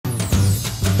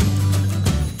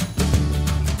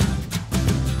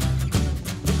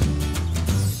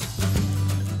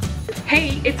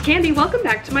Hey, it's Candy. Welcome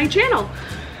back to my channel.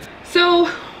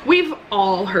 So we've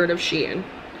all heard of Shein.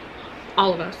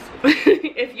 All of us.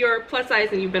 If you're plus size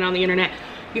and you've been on the internet,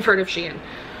 you've heard of Shein.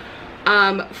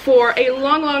 For a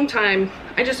long time,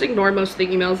 I just ignored most of the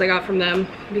emails I got from them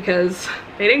because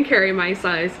they didn't carry my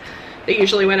size. They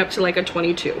usually went up to like a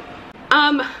 22.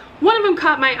 One of them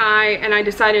caught my eye and I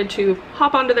decided to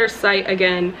hop onto their site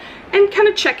again and kind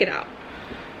of check it out.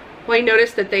 Well, I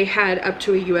noticed that they had up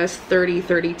to a US 30,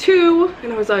 32,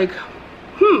 and I was like,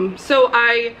 So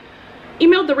I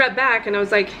emailed the rep back and I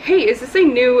was like, hey, is this a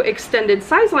new extended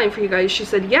size line for you guys? She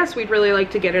said, yes, we'd really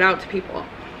like to get it out to people.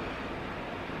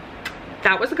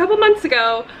 That was a couple months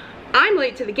ago. I'm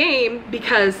late to the game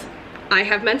because I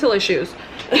have mental issues.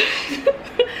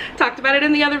 Talked about it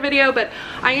in the other video, but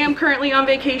I am currently on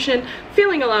vacation,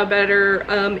 feeling a lot better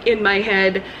in my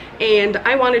head, and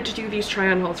I wanted to do these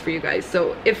try-on hauls for you guys.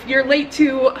 So if you're late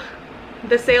to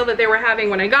the sale that they were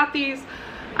having when I got these,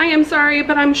 I am sorry,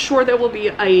 but I'm sure there will be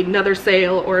another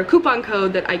sale or a coupon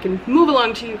code that I can move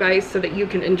along to you guys so that you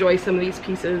can enjoy some of these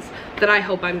pieces that I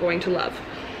hope I'm going to love.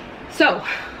 So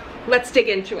let's dig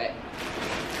into it.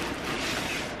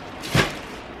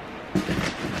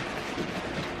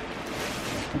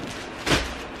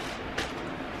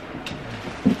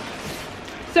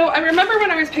 So I remember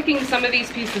when I was picking some of these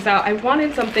pieces out, I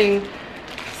wanted something,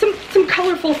 some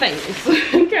colorful things,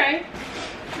 okay?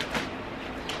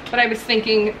 But I was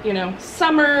thinking, you know,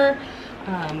 summer,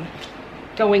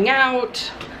 going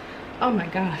out. Oh my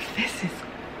gosh, this is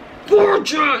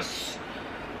gorgeous.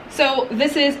 So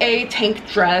this is a tank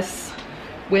dress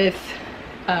with,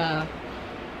 what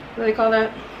do they call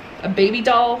that? A baby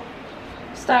doll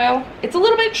style. It's a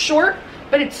little bit short,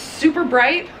 but it's super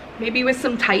bright, maybe with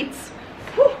some tights.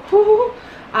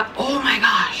 Oh my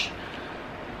gosh.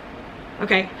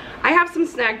 Okay, I have some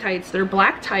snag tights. They're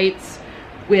black tights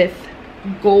with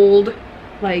gold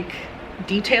like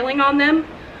detailing on them.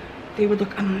 They would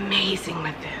look amazing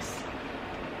with this.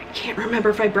 I can't remember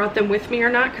if I brought them with me or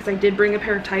not because I did bring a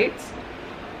pair of tights.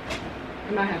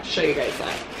 I might have to show you guys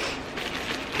that.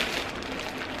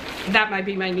 That might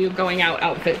be my new going out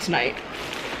outfit tonight.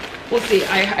 We'll see.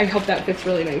 I hope that fits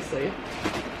really nicely.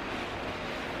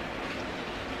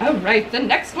 All right, the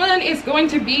next one is going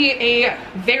to be a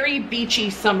very beachy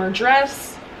summer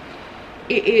dress.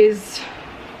 It is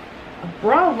a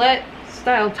bralette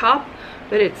style top,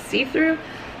 but it's see-through.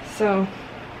 So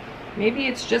maybe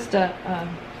it's just a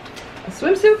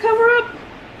swimsuit cover-up.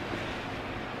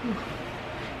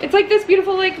 It's like this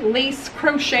beautiful like lace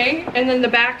crochet, and then the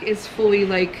back is fully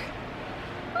like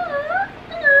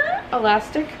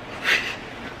elastic.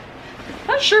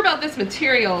 Not sure about this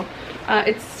material.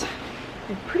 It's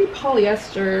pretty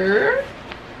polyester,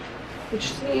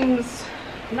 which seems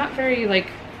not very like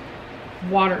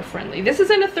water friendly. This is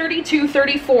in a 32,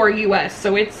 34 US,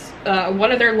 so it's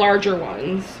one of their larger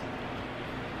ones.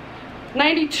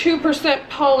 92%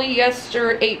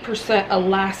 polyester, 8%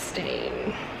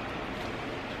 elastane.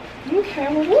 Okay,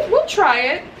 well, we'll try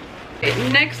it.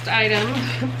 Next item,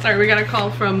 sorry, we got a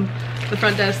call from the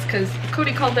front desk because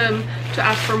Cody called them to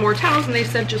ask for more towels and they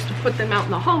said just to put them out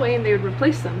in the hallway and they would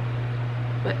replace them.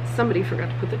 But somebody forgot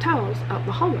to put the towels out in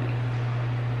the hallway.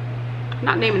 I'm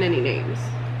not naming any names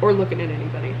or looking at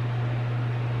anybody.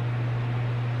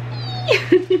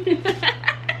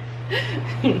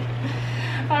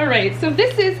 All right, so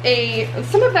this is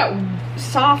some of that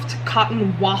soft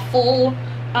cotton waffle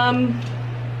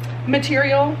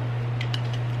material.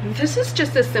 This is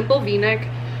just a simple v-neck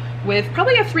with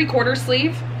probably a 3/4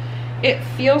 sleeve. It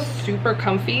feels super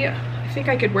comfy. I think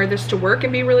I could wear this to work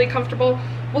and be really comfortable.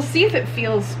 We'll see if it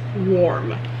feels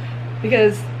warm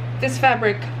because this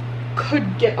fabric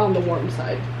could get on the warm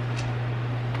side.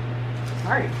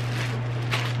 Sorry,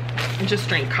 I just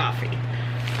drank coffee.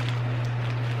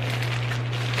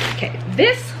 Okay,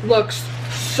 this looks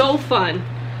so fun.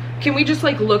 Can we just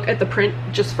like look at the print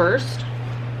just first?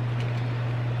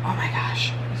 Oh my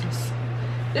gosh,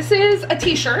 this is a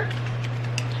t-shirt.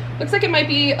 Looks like it might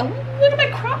be a little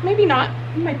bit cropped, maybe not.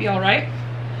 It might be all right.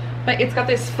 But it's got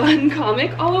this fun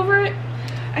comic all over it.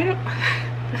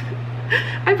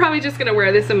 I'm probably just gonna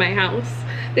wear this in my house.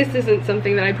 This isn't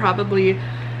something that I probably,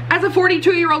 as a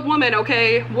 42-year-old woman,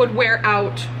 okay, would wear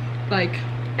out, like,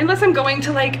 unless I'm going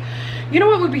to like, you know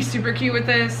what would be super cute with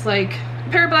this? Like, a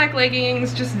pair of black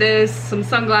leggings, just this, some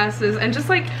sunglasses, and just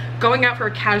like going out for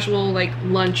a casual like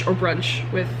lunch or brunch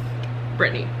with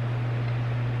Brittany.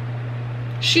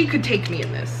 She could take me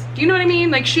in this. Do you know what I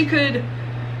mean? Like, she could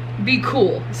be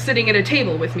cool sitting at a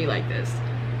table with me like this.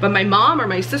 But my mom or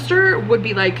my sister would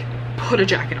be like, put a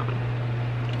jacket on.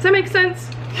 Does that make sense?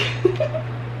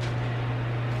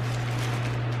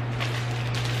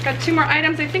 Got 2 more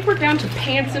items. I think we're down to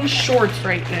pants and shorts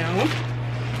right now.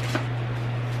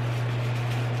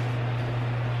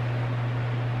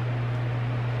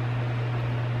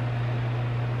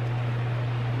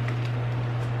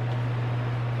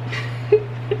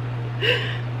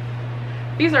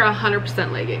 These are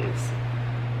 100% leggings.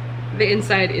 The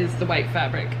inside is the white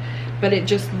fabric, but it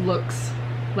just looks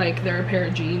like they're a pair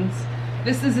of jeans.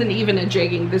 This isn't even a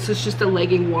jegging. This is just a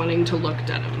legging wanting to look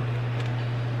denim.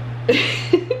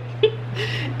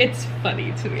 It's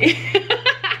funny to me.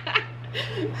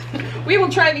 We will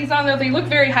try these on though. They look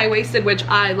very high-waisted, which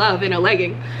I love in a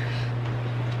legging.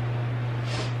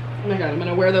 Oh my god, I'm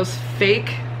gonna wear those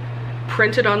fake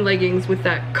printed on leggings with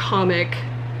that comic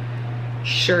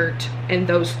shirt and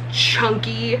those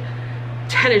chunky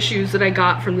tennis shoes that I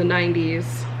got from the 90s.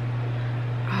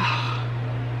 Oh,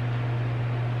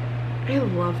 I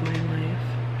love my life.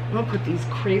 I'm gonna put these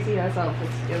crazy ass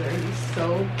outfits together and be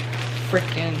so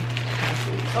freaking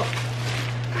happy. Oh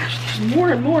gosh, there's more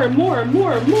and more and more and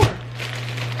more and more.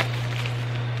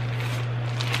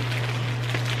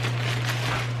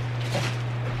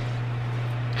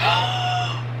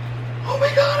 Oh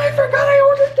my god, I forgot I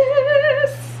ordered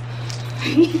this.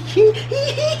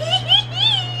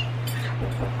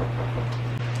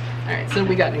 Alright, so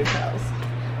we got new towels.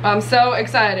 I'm so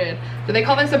excited. Do they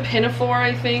call this a pinafore,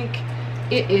 I think?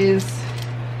 It is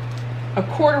a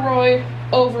corduroy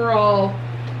overall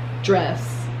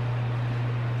dress.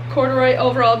 Corduroy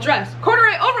overall dress.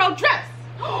 Corduroy overall dress!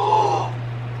 Oh!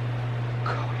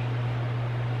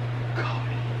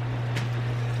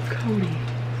 Cody.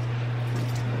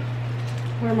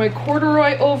 Wear my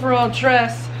corduroy overall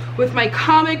dress with my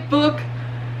comic book.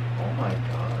 Oh my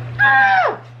god.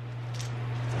 Ah!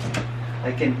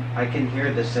 I can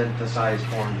hear the synthesized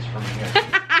horns from here.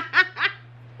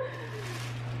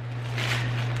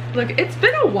 Look, it's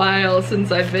been a while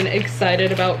since I've been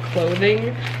excited about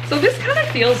clothing, so this kind of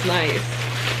feels nice.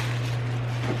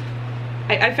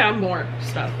 I found more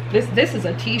stuff. This is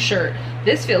a t-shirt.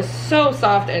 This feels so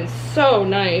soft and so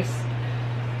nice.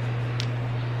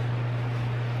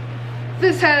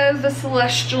 This has the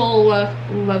celestial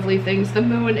lovely things, the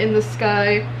moon in the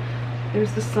sky.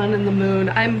 There's the sun and the moon.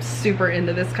 I'm super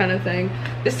into this kind of thing.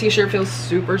 This t-shirt feels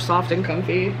super soft and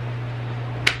comfy.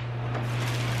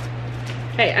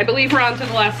 Hey, I believe we're on to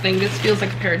the last thing. This feels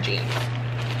like a pair of jeans.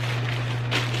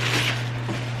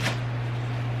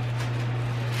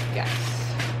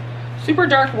 Yes. Super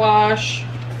dark wash.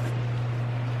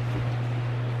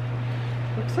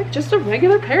 Looks like just a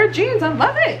regular pair of jeans. I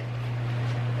love it.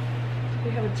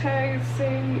 We have a tag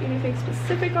saying anything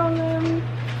specific on them.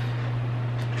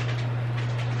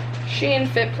 Shein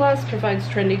Fit Plus provides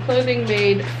trendy clothing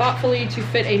made thoughtfully to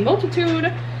fit a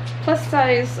multitude plus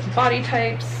size body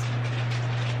types.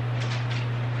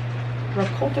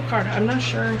 Rakolta card, I'm not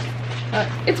sure.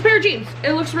 It's a pair of jeans.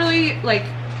 It looks really like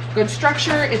good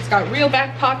structure. It's got real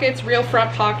back pockets, real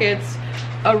front pockets,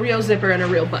 a real zipper, and a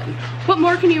real button. What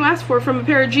more can you ask for from a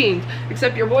pair of jeans?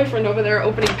 Except your boyfriend over there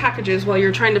opening packages while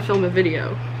you're trying to film a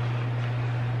video.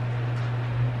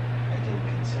 I didn't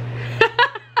consider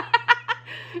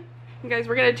it. Guys,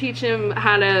 we're gonna teach him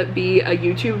how to be a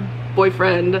YouTube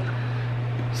boyfriend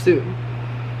soon.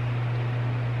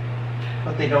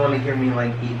 But they don't want to hear me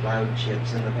like eat loud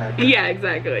chips in the background. Yeah,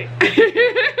 exactly.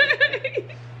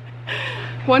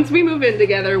 Once we move in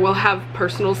together, we'll have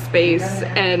personal space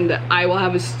and I will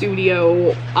have a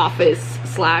studio office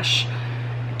slash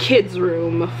kids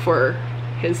room for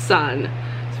his son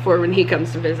for when he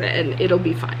comes to visit, and it'll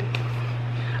be fine.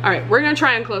 All right, we're gonna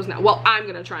try on clothes now. Well, I'm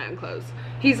gonna try on clothes.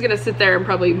 He's gonna sit there and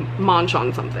probably munch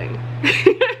on something.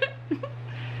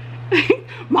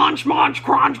 Munch, munch,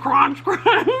 crunch, crunch,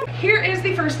 crunch. Here is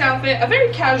the first outfit, a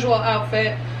very casual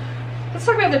outfit. Let's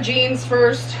talk about the jeans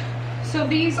first. So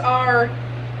these are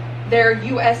their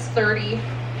US 30.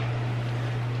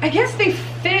 I guess they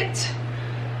fit.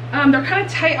 They're kind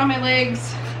of tight on my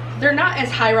legs. They're not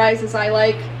as high rise as I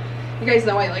like. You guys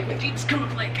know I like my jeans kind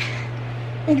of like,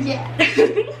 yeah.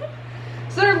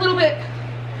 So they're a little bit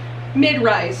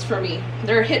mid-rise for me.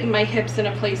 They're hitting my hips in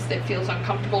a place that feels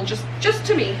uncomfortable, just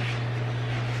to me.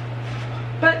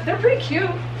 But they're pretty cute.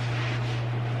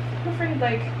 I'm afraid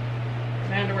like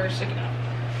my underwear sticking out.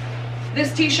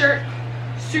 This t-shirt,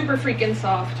 super freaking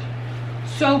soft,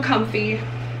 so comfy.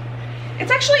 It's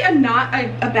actually not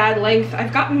a bad length.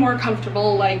 I've gotten more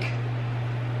comfortable like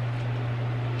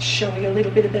showing a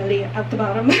little bit of belly out the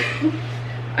bottom.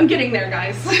 I'm getting there,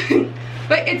 guys.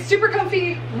 But it's super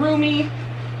comfy, roomy.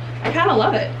 I kind of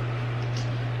love it.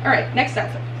 All right, next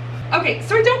outfit. Okay,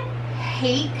 so I don't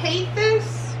hate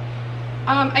this.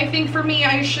 I think for me,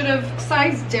 I should have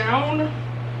sized down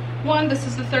one. This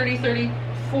is the 30-33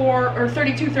 34 or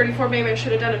 32, 34. Maybe I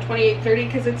should have done a 28, 30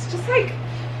 because it's just like,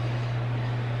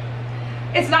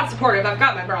 it's not supportive. I've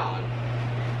got my bra on.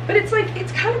 But it's like,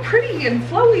 it's kind of pretty and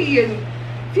flowy and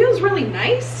feels really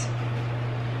nice.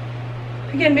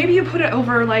 Again, maybe you put it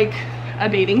over like a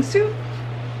bathing suit.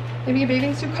 Maybe a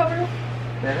bathing suit cover.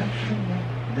 That actually,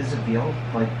 yeah. Does it feel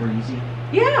like breezy?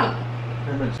 Yeah.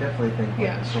 I would definitely think like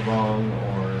a sarong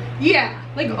or... Yeah,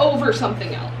 like over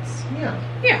something else. Yeah.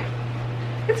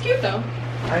 Yeah. It's cute though.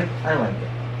 I like it.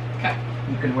 Okay.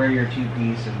 You can wear your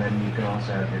two-piece and then you can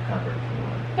also have your cover if you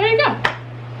want. There you go.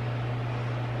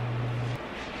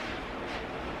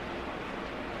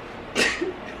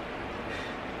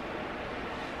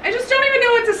 I just don't even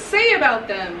know what to say about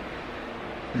them.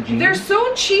 The jeans? They're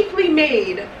so cheaply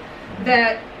made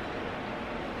that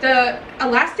the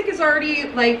elastic is already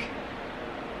like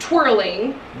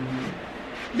twirling.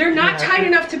 Mm-hmm. They're not tight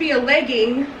enough to be a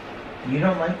legging. You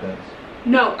don't like those?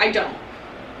 No, I don't.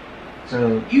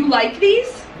 So you like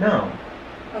these? No.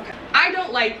 Okay. I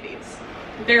don't like these.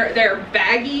 They're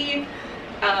baggy.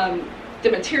 The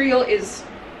material is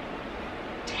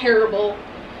terrible.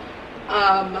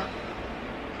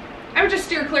 I would just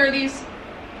steer clear of these.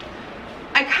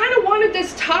 I kind of wanted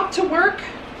this top to work,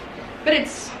 but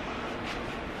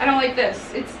I don't like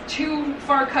this. It's too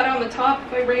far cut on the top.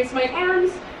 If I raise my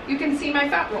arms, you can see my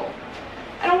fat roll.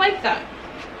 I don't like that.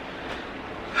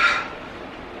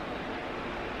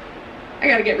 I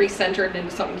gotta get recentered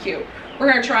into something cute. We're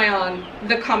gonna try on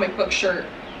the comic book shirt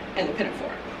and the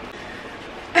pinafore.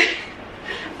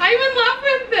 I'm in love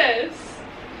with this.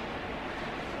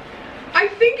 I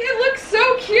think it looks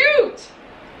so cute.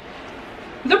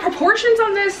 The proportions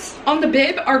on this, on the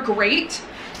bib, are great.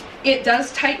 It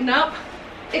does tighten up.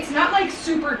 It's not like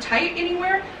super tight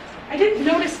anywhere. I didn't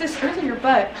notice this earlier,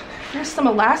 but there's some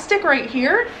elastic right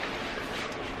here.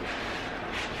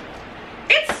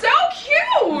 It's so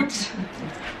cute.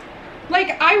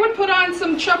 Like, I would put on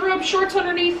some chub rub shorts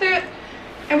underneath it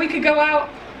and we could go out.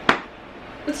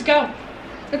 Let's go.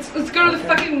 Let's go to the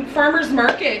fucking farmer's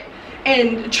market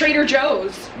and Trader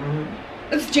Joe's.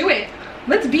 Mm-hmm. Let's do it.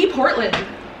 Let's be Portland.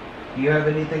 Do you have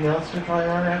anything else to try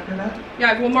on after that? Yeah,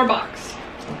 I have one more box.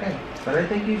 Okay, but I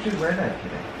think you should wear that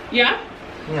today. Yeah?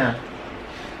 Yeah.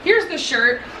 Here's the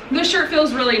shirt. This shirt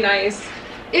feels really nice.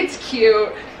 It's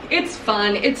cute. It's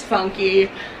fun. It's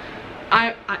funky.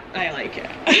 I like it.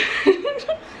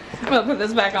 I'm gonna put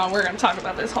this back on. We're gonna talk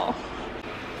about this haul.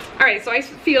 Alright, so I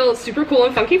feel super cool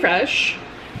and funky fresh.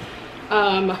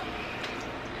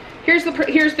 Here's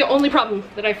the only problem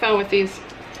that I found with these.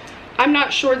 I'm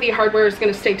not sure the hardware is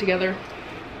going to stay together.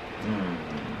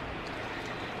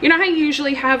 You know how you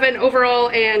usually have an overall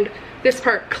and this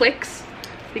part clicks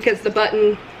because the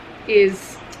button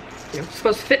is, you know,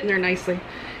 supposed to fit in there nicely,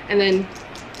 and then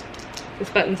this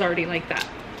button's already like that.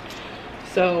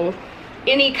 So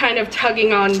any kind of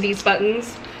tugging on these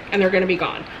buttons and they're going to be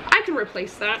gone. I can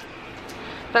replace that.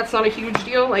 That's not a huge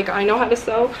deal. Like, I know how to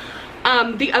sew.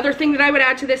 The other thing that I would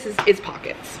add to this is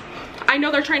pockets. I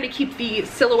know they're trying to keep the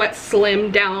silhouette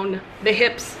slim down the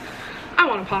hips. I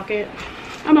want a pocket.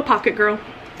 I'm a pocket girl.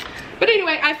 But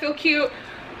anyway, I feel cute.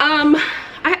 I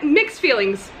have mixed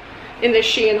feelings in this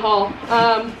Shein haul.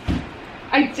 Oh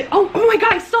my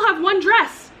god, I still have one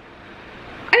dress.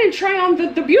 I didn't try on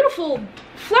the beautiful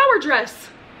flower dress.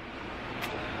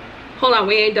 Hold on,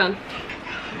 we ain't done.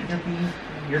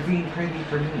 You're being pretty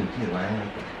for me too. I like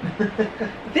it.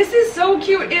 This is so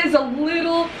cute. It is a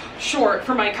little short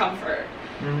for my comfort.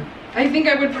 Mm. I think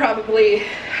I would probably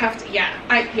have to, yeah,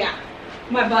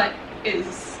 my butt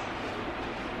is,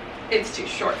 it's too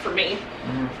short for me.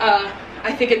 Mm.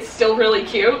 I think it's still really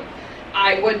cute.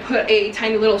 I would put a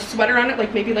tiny little sweater on it,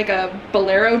 like maybe like a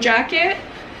bolero jacket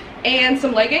and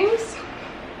some leggings.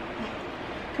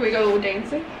 Can we go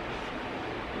dancing?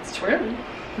 It's twirling.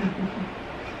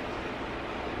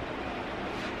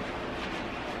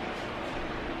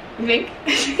 You think?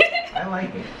 I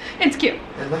like it. It's cute.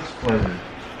 It looks floaty.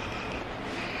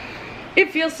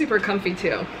 It feels super comfy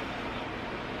too.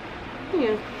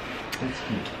 Yeah. It's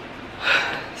cute.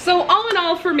 So all in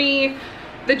all, for me,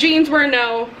 the jeans were a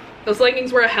no. Those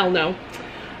leggings were a hell no.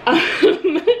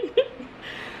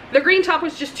 The green top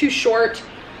was just too short.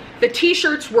 The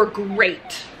t-shirts were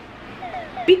great.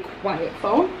 Be quiet,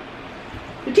 phone.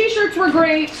 The t-shirts were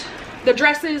great. The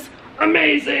dresses,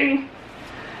 amazing.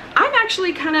 I'm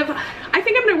actually kind of, I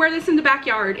think I'm gonna wear this in the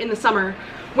backyard in the summer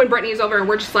when Brittany's over and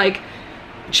we're just like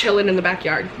chilling in the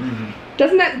backyard. Mm-hmm.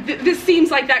 Doesn't that, this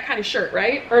seems like that kind of shirt,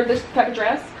 right? Or this type of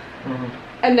dress. Mm-hmm.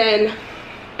 And then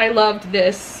I loved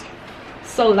this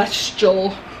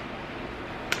celestial,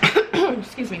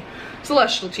 excuse me,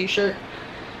 celestial t-shirt.